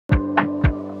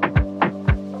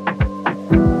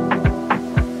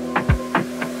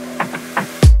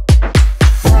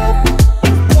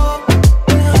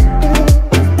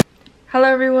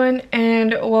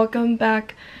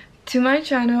back to my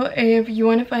channel. If you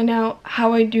want to find out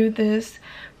how I do this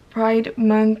Pride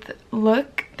Month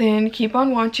look, then keep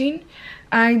on watching.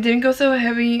 I didn't go so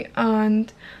heavy on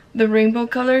the rainbow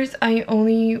colors. I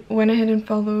only went ahead and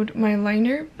followed my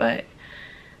liner, but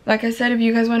like I said, if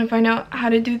you guys want to find out how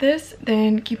to do this,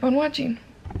 then keep on watching.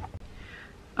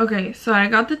 Okay, so I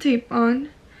got the tape on,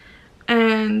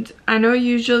 and I know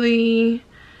usually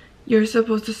you're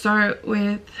supposed to start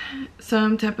with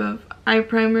some type of eye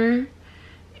primer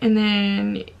and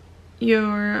then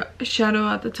your shadow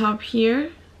at the top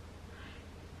here,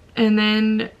 and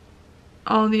then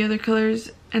all the other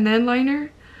colors, and then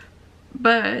liner.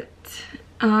 But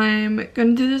I'm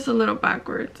gonna do this a little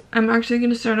backwards. I'm actually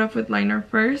gonna start off with liner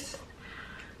first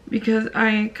because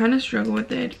I kind of struggle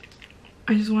with it.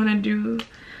 I just want to do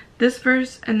this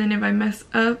first, and then if I mess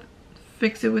up,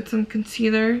 fix it with some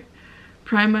concealer,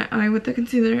 prime my eye with the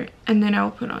concealer, and then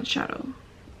I'll put on shadow.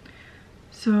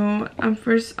 So I'm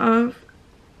first off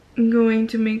going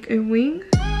to make a wing.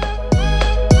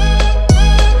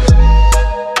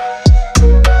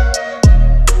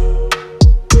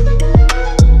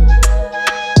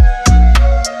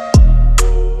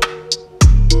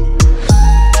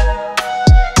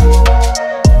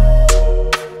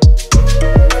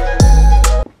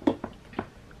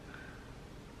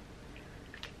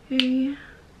 Okay,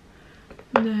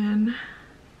 then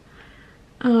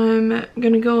I'm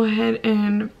gonna go ahead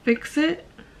and fix it.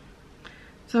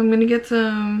 So I'm gonna get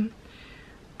some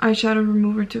eyeshadow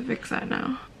remover to fix that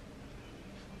now.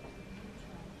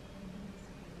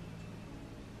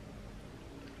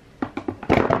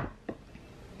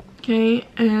 Okay,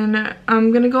 and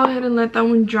I'm gonna go ahead and let that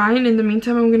one dry, and in the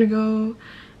meantime I'm gonna go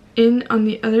in on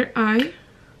the other eye.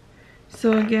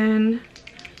 So again,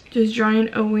 just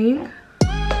drawing a wing.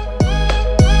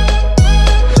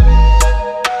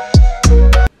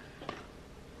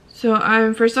 So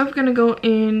I'm first off gonna go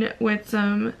in with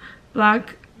some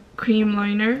black cream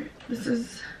liner. This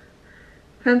is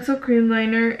pencil cream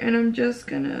liner, and I'm just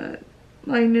gonna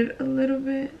line it a little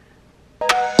bit.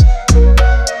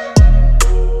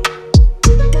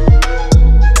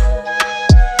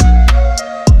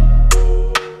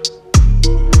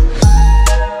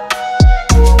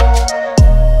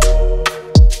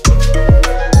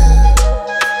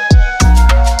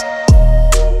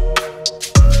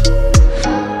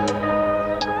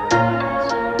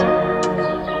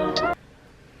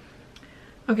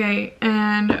 Okay,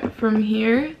 and from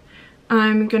here,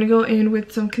 I'm gonna go in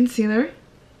with some concealer.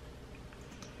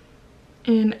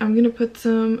 And I'm gonna put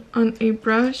some on a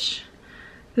brush.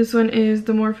 This one is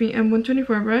the Morphe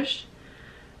M124 brush.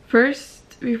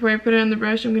 First, before I put it on the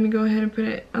brush, I'm gonna go ahead and put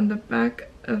it on the back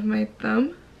of my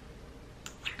thumb.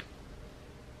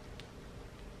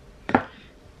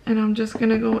 And I'm just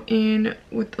gonna go in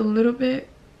with a little bit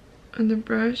on the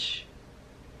brush.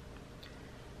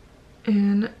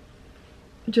 And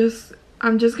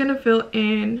I'm just gonna fill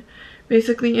in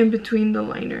basically in between the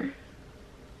liner.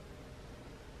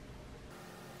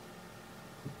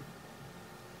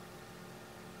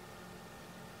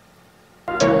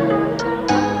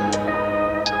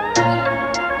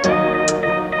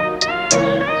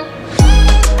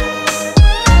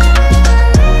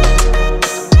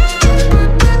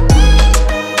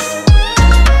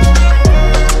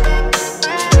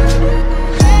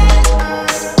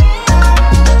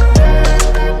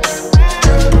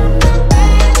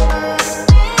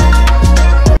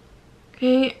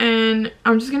 Okay, and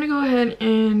I'm just gonna go ahead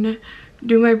and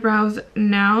do my brows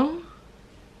now,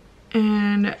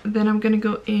 and then I'm gonna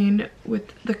go in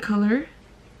with the color.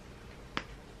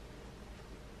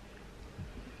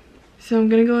 So I'm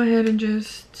gonna go ahead and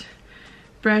just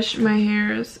brush my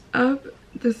hairs up.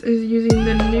 This is using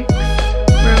the NYX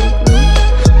brow glue.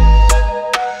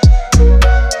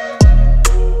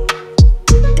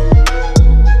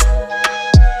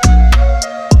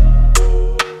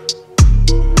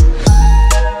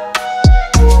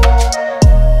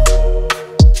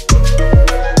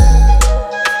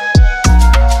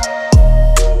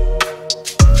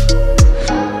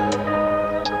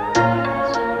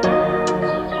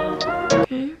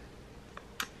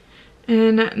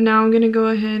 And now I'm gonna go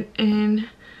ahead and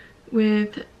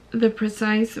with the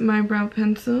Precise My Brow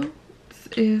Pencil. This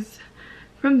is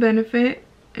from Benefit,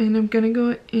 and I'm gonna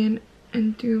go in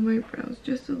and do my brows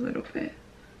just a little bit.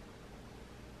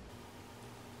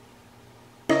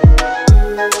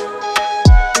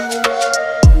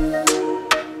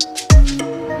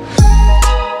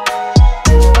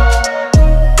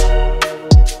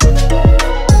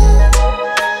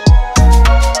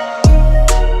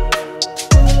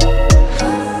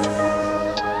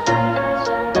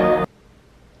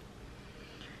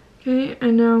 Okay,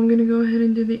 and now I'm gonna go ahead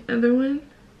and do the other one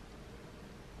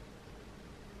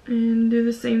and do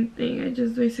the same thing. I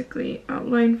just basically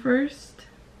outline first.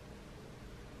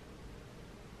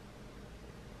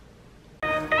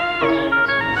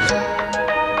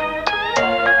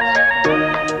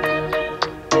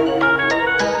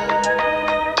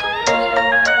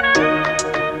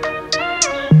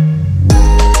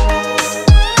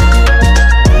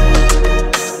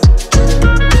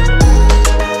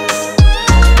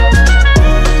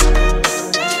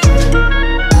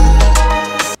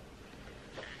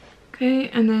 Okay,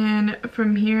 and then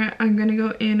from here I'm gonna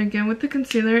go in again with the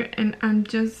concealer, and I'm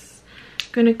just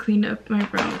gonna clean up my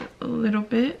brow a little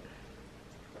bit.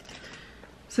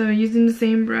 So using the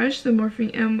same brush, the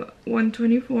Morphe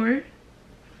M124.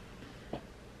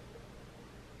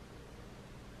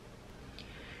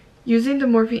 Using the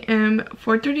Morphe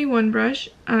M431 brush,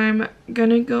 I'm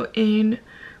gonna go in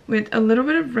with a little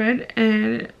bit of red,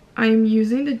 and I'm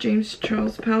using the James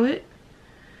Charles palette.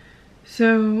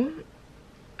 So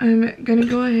I'm gonna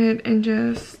go ahead and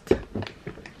just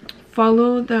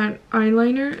follow that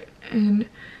eyeliner and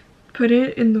put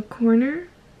it in the corner.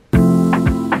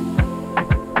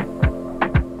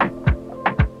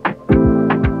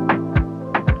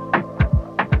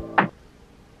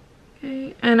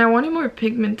 Okay, and I want it more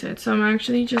pigmented, so I'm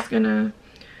actually just gonna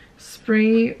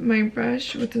spray my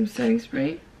brush with some setting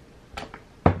spray.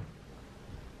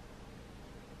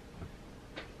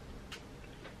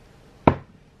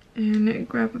 And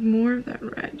grab more of that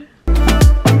red.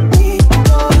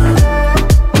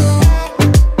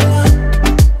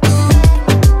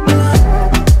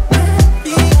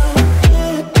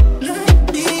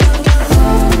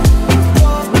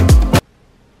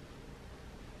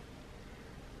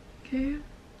 Okay,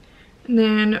 and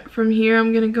then from here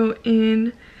I'm gonna go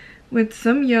in with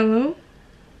some yellow.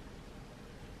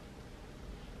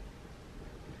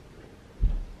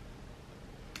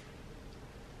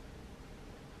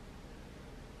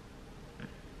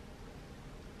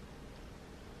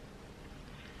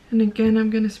 And again, I'm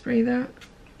gonna spray that.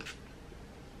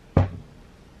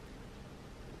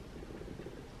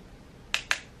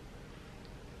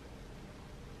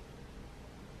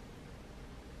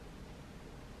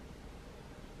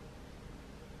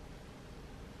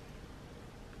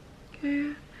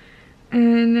 Okay,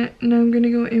 and now I'm gonna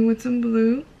go in with some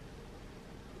blue.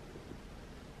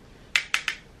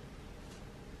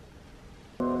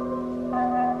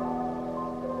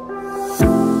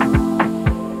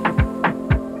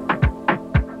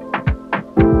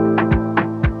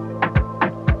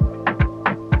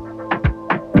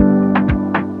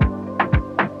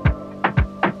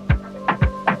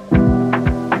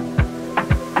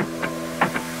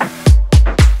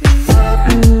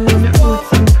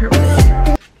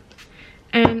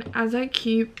 As I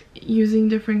keep using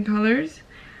different colors,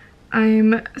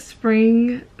 I'm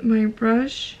spraying my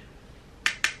brush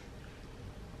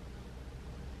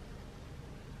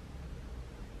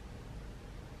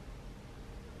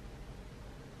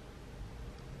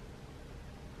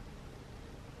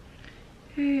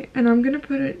okay, and I'm gonna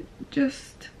put it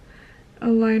just a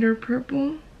lighter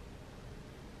purple.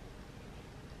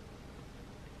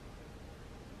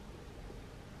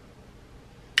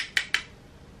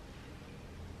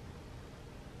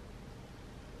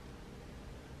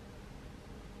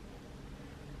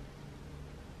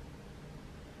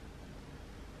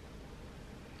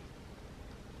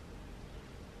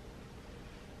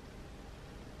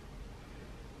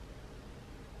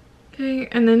 Okay,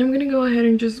 and then I'm gonna go ahead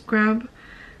and just grab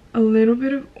a little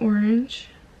bit of orange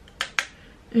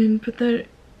and put that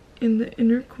in the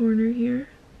inner corner here.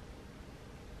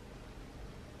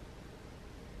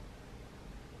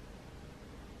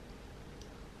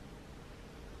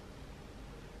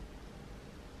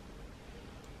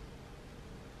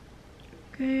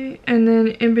 Okay, and then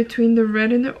in between the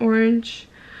red and the orange,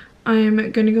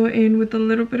 I'm gonna go in with a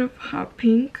little bit of hot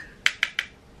pink.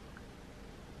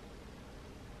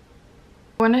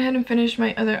 I went ahead and finished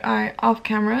my other eye off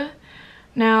camera.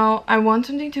 Now I want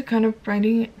something to kind of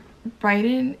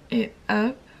brighten it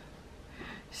up.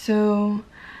 So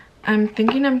I'm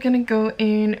thinking I'm gonna go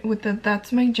in with the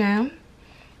That's My Jam.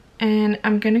 And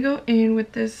I'm gonna go in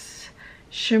with this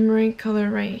shimmery color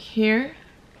right here.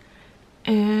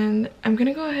 And I'm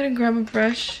gonna go ahead and grab a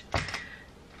brush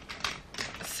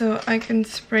so I can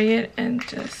spray it and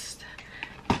just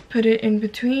put it in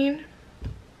between.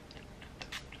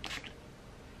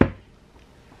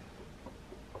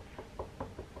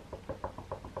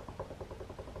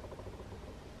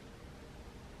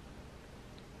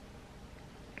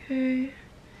 Okay,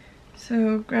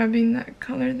 so grabbing that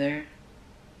color there.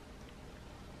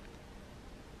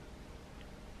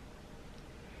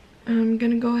 I'm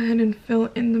gonna go ahead and fill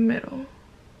in the middle.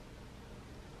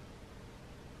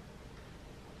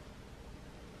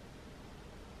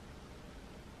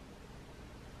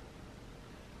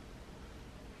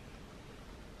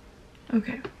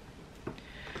 Okay,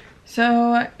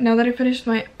 so now that I finished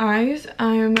my eyes,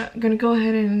 I'm gonna go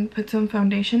ahead and put some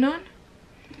foundation on.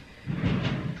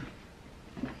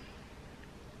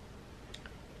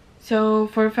 So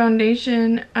for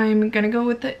foundation, I'm gonna go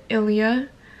with the Ilia.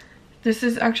 This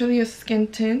is actually a skin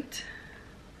tint.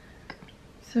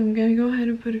 So I'm gonna go ahead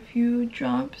and put a few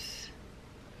drops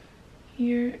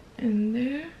here and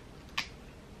there.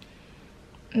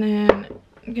 And then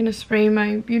I'm gonna spray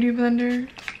my beauty blender.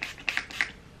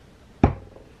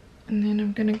 And then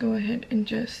I'm gonna go ahead and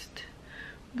just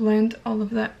blend all of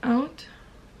that out.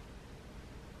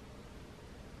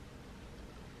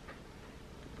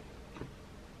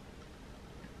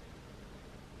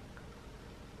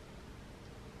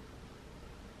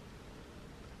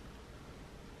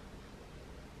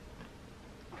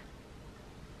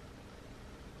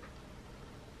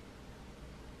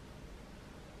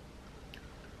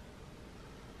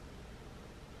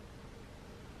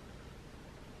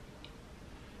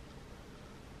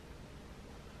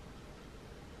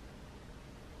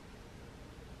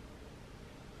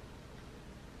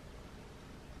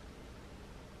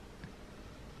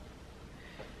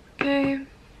 Okay.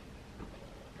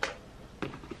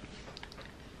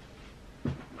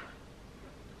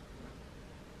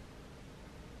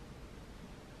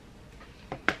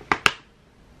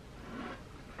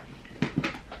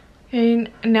 Okay,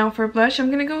 now for blush, I'm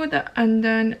gonna go with the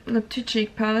Undone Lip to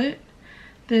Cheek palette.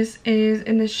 This is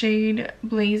in the shade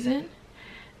Blazin',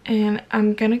 and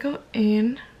I'm gonna go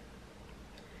in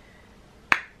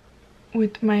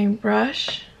with my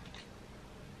brush,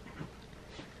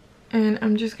 and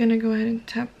I'm just gonna go ahead and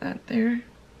tap that there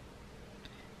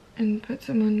and put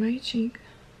some on my cheek.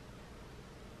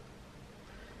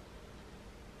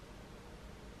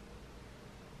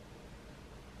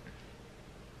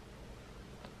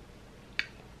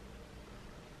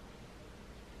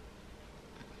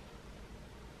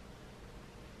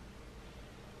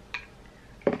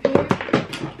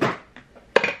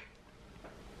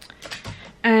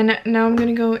 And now I'm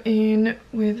gonna go in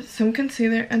with some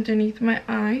concealer underneath my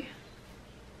eye.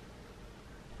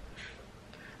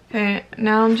 Okay,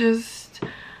 now I'm just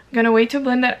gonna wait to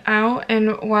blend that out,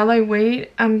 and while I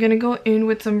wait, I'm gonna go in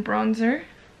with some bronzer.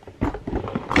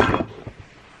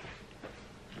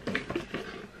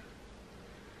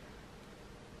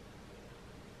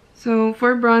 So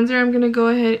for bronzer, I'm gonna go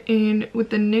ahead in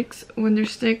with the NYX Wonder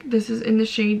Stick. This is in the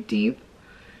shade Deep.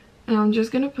 And I'm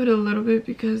just gonna put a little bit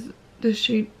because the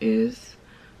shade is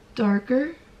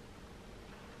darker.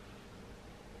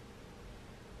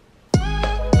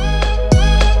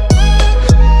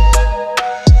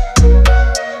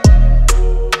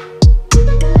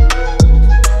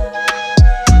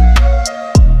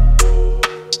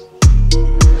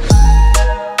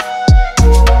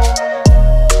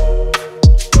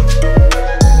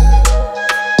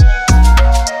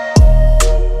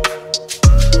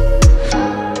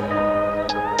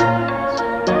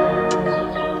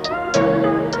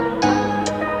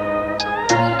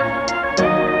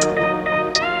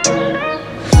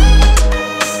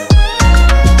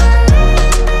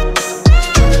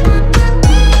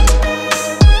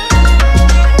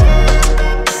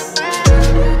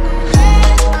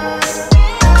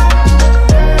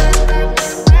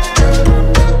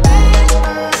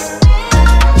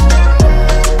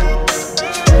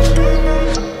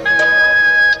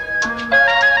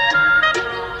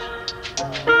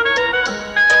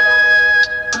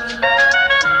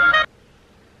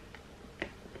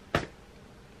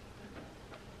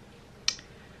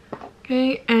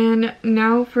 Okay, and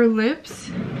now for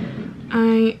lips,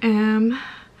 I am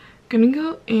gonna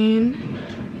go in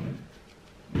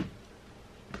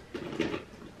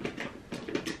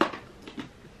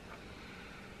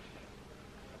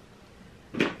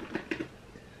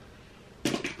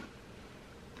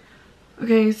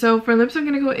Okay, so for lips, I'm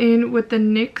gonna go in with the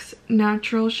NYX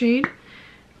Natural shade,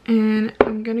 and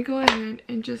I'm gonna go ahead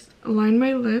and just line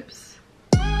my lips.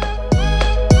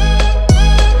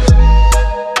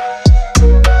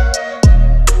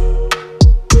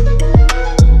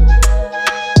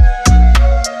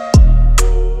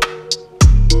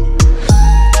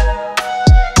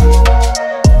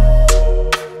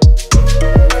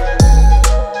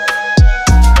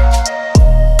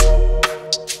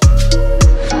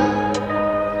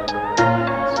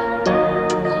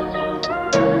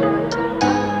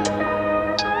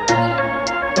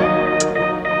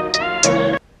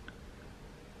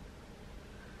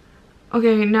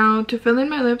 Okay, now to fill in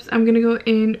my lips, I'm gonna go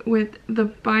in with the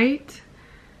Bite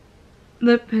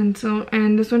lip pencil,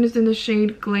 and this one is in the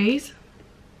shade Glaze.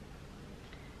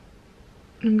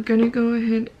 I'm gonna go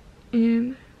ahead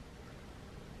and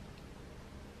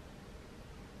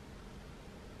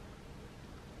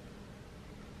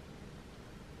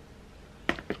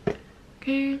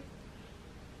okay.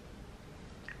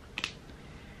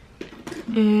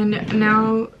 And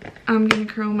now I'm gonna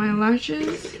curl my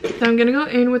lashes. So I'm gonna go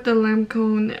in with the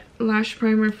Lancome lash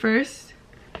primer first.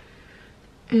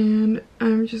 And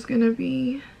I'm just gonna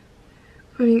be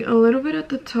putting a little bit at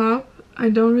the top. I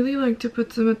don't really like to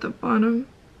put some at the bottom.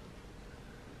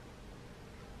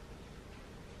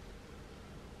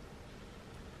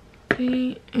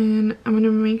 Okay, and I'm gonna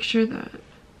make sure that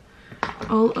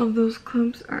all of those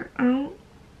clumps are out.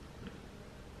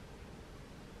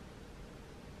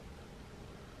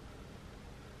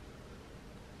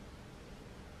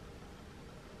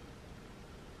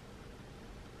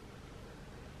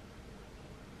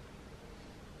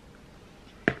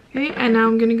 Okay, and now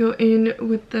I'm gonna go in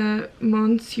with the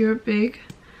Monsieur Big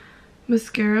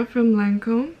mascara from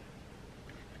Lancome.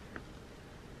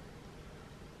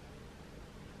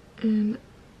 And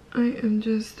I am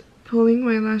just pulling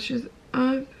my lashes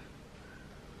up.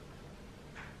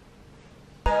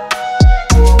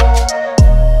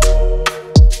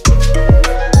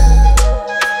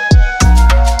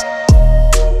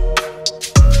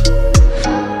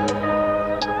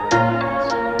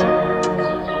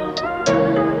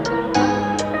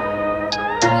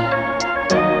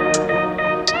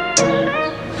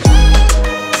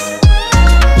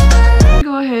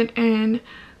 And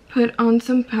put on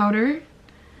some powder.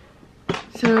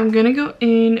 So I'm gonna go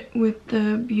in with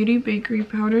the Beauty Bakery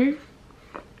powder,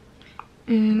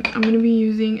 and I'm gonna be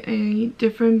using a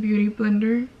different beauty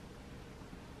blender.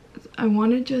 I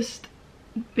want to just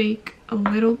bake a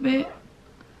little bit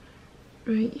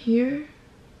right here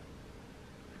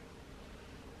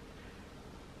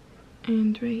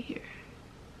and right here.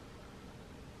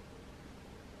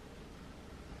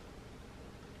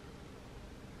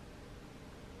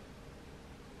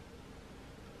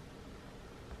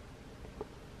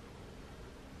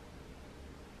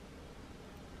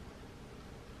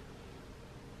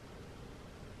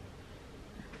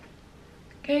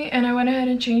 Okay, and I went ahead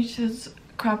and changed this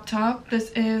crop top. This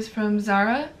is from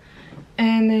Zara.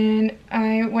 And then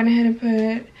I went ahead and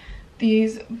put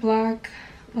these black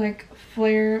like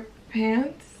flare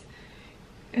pants.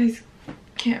 You guys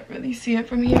can't really see it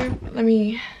from here, but let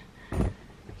me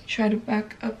try to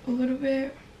back up a little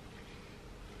bit.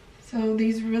 So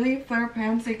these really flare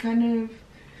pants, they kind of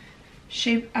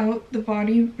shape out the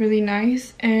body really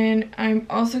nice. And I'm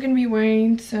also going to be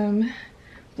wearing some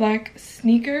black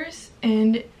sneakers,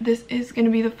 and this is going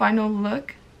to be the final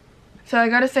look. So I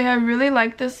gotta say, I really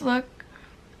like this look.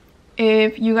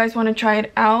 If you guys want to try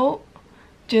it out,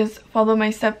 just follow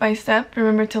my step by step.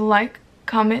 Remember to like,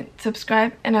 comment,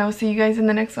 subscribe, and I will see you guys in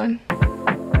the next one.